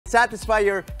Satisfy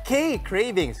your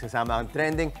K-cravings kasama ang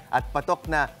trending at patok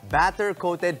na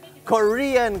batter-coated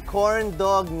Korean corn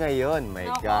dog ngayon.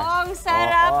 My gosh. Ang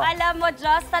sarap. Alam mo,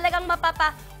 Just, talagang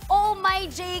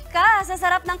OhMyJ ka sa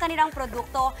sarap ng kanilang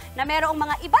produkto na mayroong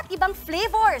mga iba't ibang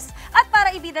flavors. At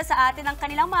para ibida sa atin ang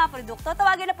kanilang mga produkto,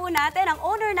 tawagin na po natin ang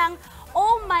owner ng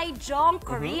OhMyJeong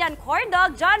Korean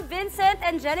Corndog, John Vincent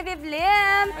and Genevieve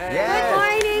Lim. Yes. Good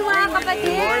morning, mga kapatid.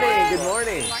 Good morning. Good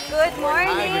morning. Good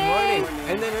morning. Hi, good morning.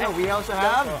 And then we also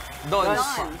have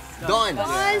Don.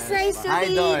 Nice to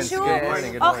meet you. Good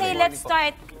morning. Okay, let's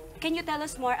start. Can you tell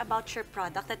us more about your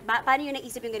product at paano yun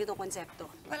naisip yung ganitong konsepto?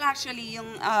 Well, actually,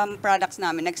 yung products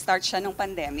namin, nag-start siya nung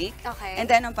pandemic. Okay. And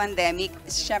then, nung pandemic,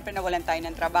 syempre nawalan tayo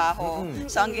ng trabaho.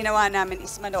 So, ang ginawa namin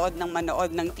is manood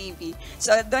ng TV.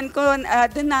 So, doon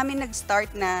namin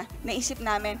nag-start na naisip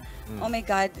namin, oh my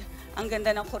God, ang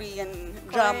ganda ng Korean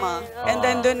drama. And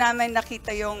then, doon namin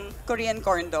nakita yung Korean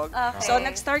Corndog. Okay. So,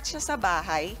 nag-start siya sa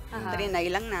bahay. Trinay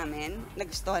lang namin.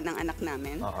 Nagustuhan ng anak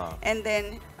namin. And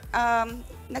then,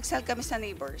 nag-sell kami sa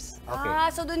neighbors. Okay.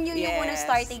 So dun yung unang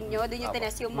starting nyo, dun yung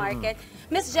tinest yung market.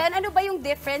 Miss Jen, ano ba yung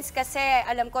difference? Kasi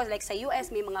alam ko, like sa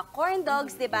US, may mga corn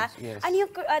dogs, di ba? Yes. Ano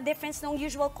yung difference ng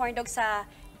usual corn dog sa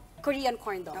Korean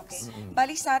corn dogs? Okay.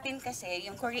 Bali sa atin kasi,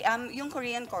 yung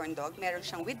Korean corn dog, meron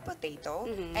siyang with potato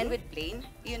and with plain.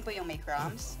 Yun po yung may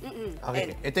crumbs.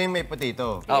 Okay, ito yung may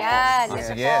potato. Yan.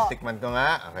 Sige, tikman ko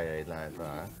nga. Okay, wait lang ito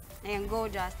ha. Ayan, go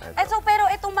Just. So, pero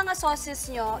itong mga sauces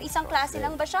nyo, isang klase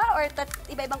lang ba siya or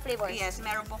iba-ibang flavors? Yes,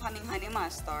 meron po kaming honey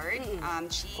mustard,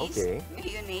 cheese,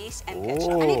 mayonnaise, and Oh.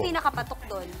 ketchup. Ano yung pinakapatok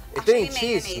doon? Ito yung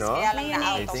cheese, mayonnaise, no? kaya lang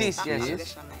na-out of Cheese, stock yes. talaga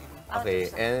siya ngayon. Okay,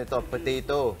 and ito,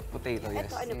 potato. Potato, yes.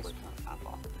 Ito, ano po?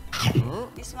 Apo.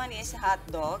 This one is hot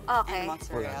dog Okay. and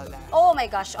mozzarella. Oh my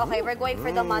gosh. Okay, we're going for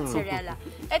the mozzarella.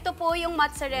 Ito po yung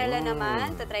mozzarella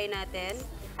naman. Tatry natin.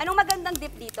 Anong magandang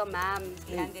dip dito, ma'am?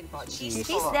 Yan din po. Cheese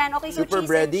Cheese po. din. Okay, so Super cheese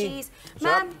bready. and cheese.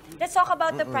 Ma'am, let's talk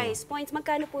about the price points.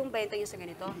 Magkano po yung benta nyo sa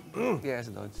ganito?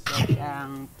 Yes, Dodge.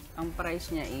 Ang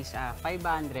price niya is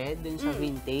 500 dun sa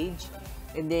vintage.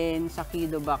 And then sa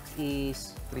kilo box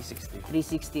is 360.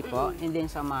 360 po. And then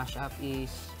sa mashup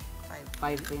is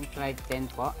 510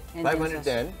 po. And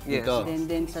 510? Yes. Dito.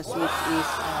 then sa sweet is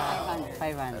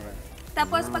 500.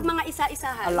 Tapos pag mga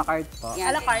isa-isahan. A la carte po. Yan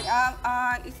A la carte.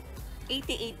 din.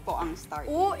 88 po ang start.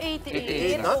 Oh,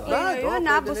 88. Not Okay, bad. yun, Oh,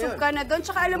 nabusog pwede na ka na doon.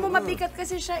 Tsaka alam mo, mabigat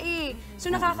kasi siya eh. So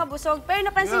nakakabusog. Pero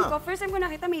napansin ko, first time ko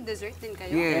nakita, may dessert din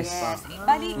kayo. Yes.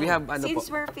 Bali, We have ano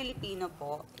since po? we're Filipino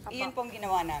po, yun pong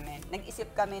ginawa namin.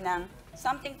 Nag-isip kami ng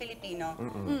something Filipino.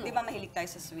 Di ba mahilig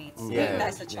tayo sa sweets? Mahilig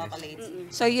tayo sa chocolates.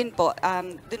 So yun po,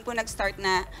 dun po nag-start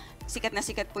na sikat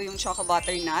po yung choco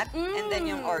butternut and then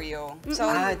yung Oreo. So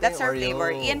ito that's yung our Oreo. flavor.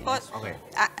 Yan po, Okay.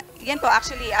 yan po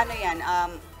actually, ano yan,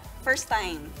 first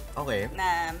time Okay.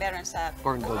 na meron sa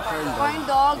Corn dog. Corn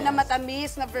dog na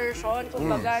matamis na version.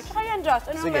 Kumbaga. Tsaka yan, Just.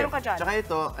 Ano Sige. meron ka dyan? Tsaka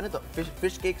ito, ano to?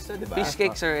 Fish cakes to, di ba? Fish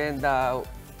cake, sir, and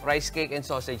rice cake and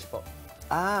sausage po.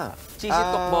 Cheesy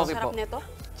tteokbokki Sarap po. nito.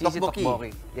 Cheesy Tteokbokki.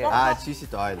 tokbokki. Yes. Cheesy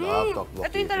to. I love tteokbokki.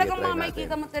 Ito yung talagang Sige, try mga natin.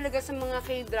 makikita mo talaga sa mga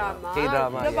K-drama.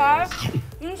 K-drama, Diba?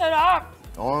 Sarap.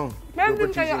 Oo. Meron Super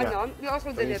din kayo, cheesy nga. you also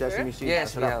Yung deliver? sesame seeds,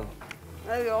 Yes, we sarap. have.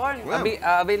 Ayun.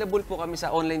 Available po kami sa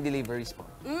online deliveries po.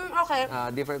 Okay.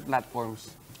 Different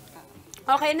platforms.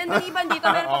 Okay, naniniban dito.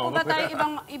 Meron pa po ba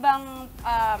tayong ibang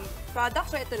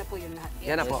products or ito na po yung lahat?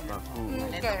 Yan na po.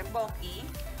 Okay. tteokbokki.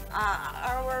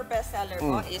 Our best seller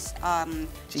po is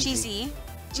cheesy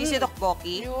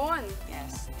tteokbokki. Yun.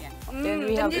 Yes, yan. Then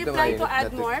we have Hindi ito try ngayon, to add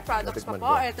more products pa natikman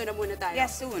po. ko. Ito na muna tayo.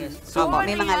 Yes, soon. So, Opo,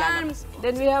 may mga lalabas.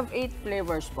 Then we have 8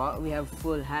 flavors po. We have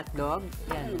full hot dog.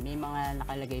 Yan, may mga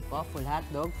nakalagay po. Full hot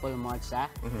dog, full mozza,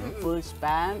 full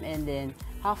spam, and then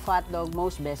half hot dog,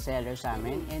 most best seller sa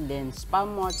amin. And then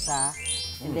spam mozza,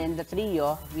 and then the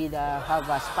trio with have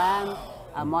a spam,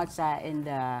 a mozza, and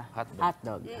the hot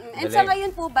dog. And sa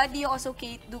ngayon po ba, do you also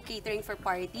do catering for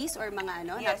parties or mga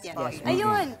ano? Yes, Not yet. po.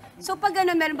 Ayun. So pag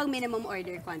ano, meron bang minimum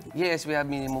order quantity? Yes, we have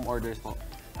minimum orders po.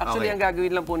 Actually, Okay. ang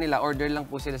gagawin lang po nila, order lang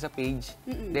po sila sa page.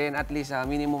 Then at least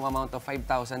minimum amount of 5,000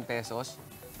 pesos.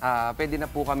 Pwede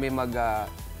na po kami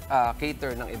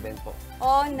mag-cater ng event po.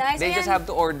 Oh, nice. They just have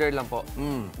to order lang po.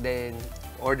 Then,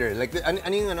 Order. Like,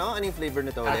 anong flavor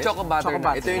nito ulit? choco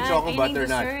butternut. Ito yung Yan, choco feeling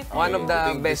butternut. dessert. One of the Ito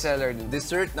yung best seller din.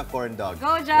 Dessert na corn dog.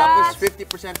 Go, Jazz! Tapos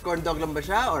 50% corn dog lang ba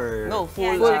siya? Or? No,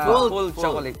 Yan, full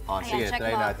chocolate. Oh, sige, Ayan, check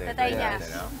try mo. natin. Tatry niya.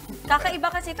 Kakaiba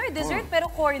kasi ito, dessert pero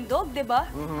corn dog, di ba?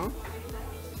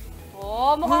 Oh,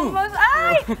 Oh, mukhang mas...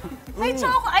 Ay! May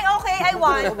choco. Ay, okay, I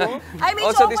want. Ay, may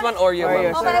Also, chocolate. this one Oreo,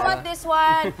 ma'am. Okay, I want this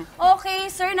one. Okay,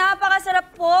 sir,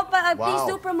 napakasarap po. Please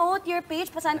do promote your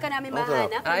page. Pasan ka namin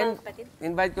mahanap, mga kapatid?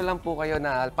 Invite ko lang po kayo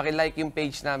na paki-like yung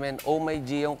page namin,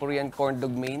 OhMyJeong Korean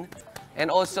Corndog main. And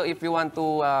also, if you want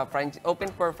to open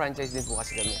for franchise din po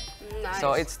kasi kami. Nice.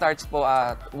 So, it starts po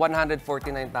at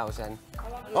 149,000.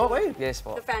 Okay. Yes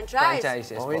po. The franchise?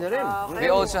 Franchises Okay po. na rin.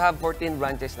 We also have 14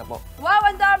 branches na po. Wow,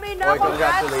 ang dami na. Oy,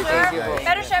 Congrats, congratulations, sir. Thank you po.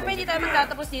 Pero syempre, hindi tayo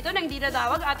magtatapos dito nang hindi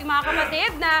nadawag ating mga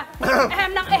kapatid na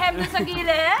ehem ng ehem na sa gilid.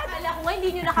 Kala ko nga, hindi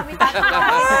nyo na kami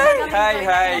tatapos. Hi.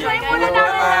 Enjoy muna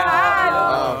namin lahat.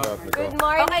 Good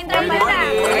morning. Okay, try mo na.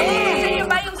 Gusto nyo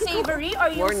ba yung savory or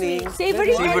yung Morning. sweet?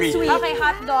 Savory and sweet. Okay,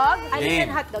 hot dog. Ano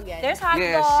yung hotdog yan? There's hot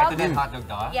Yes. dog. Ito din hotdog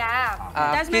to? Yeah.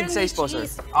 Tapos Kid meron size may po, sir.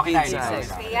 cheese. Okay, Kid tayo. size.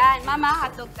 Ayan. Mama,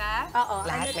 hotdog ka? Oo.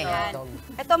 Lahat may hotdog.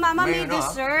 Ito, mama, may Mayroon,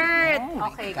 dessert.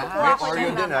 Okay, kukuha May ko Oreo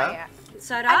dyan din, ha? mamaya.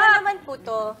 Sarap. Ano naman po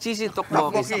to? Cheesy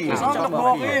tteokbokki.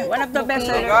 One of the best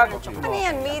sellers. Ano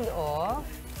yan, made of?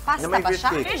 Pasta Na may ba fish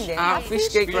siya? cake. Hindi. Fish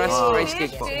cake plus rice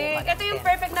cake po. Ito yung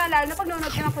perfect na lalo na pag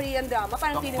nanonood ka ng Korean drama,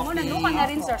 parang feeling mo, nandun ka na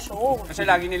rin sa show. Kasi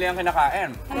lagi nila yung kinakain.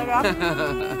 Sarap.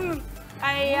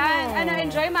 Ayan. Ano,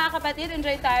 enjoy mga kapatid?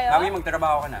 Enjoy tayo. Lagi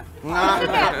magtrabaho ka na.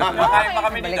 Sige. Makain pa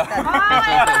kami dito.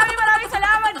 Okay, maraming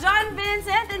salamat, John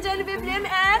Vincent and Genevieve Lim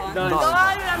and Don.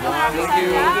 Maraming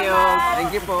salamat.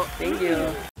 Thank you po. Thank you.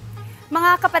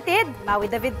 Mga kapatid, Maui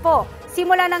David po.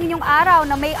 Simula ng inyong araw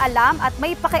na may alam at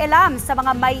may pakialam sa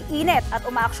mga may init at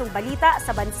umaaksyong balita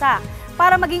sa bansa.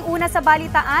 Para maging una sa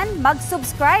balitaan,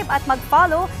 mag-subscribe at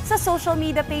mag-follow sa social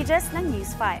media pages ng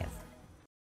News 5.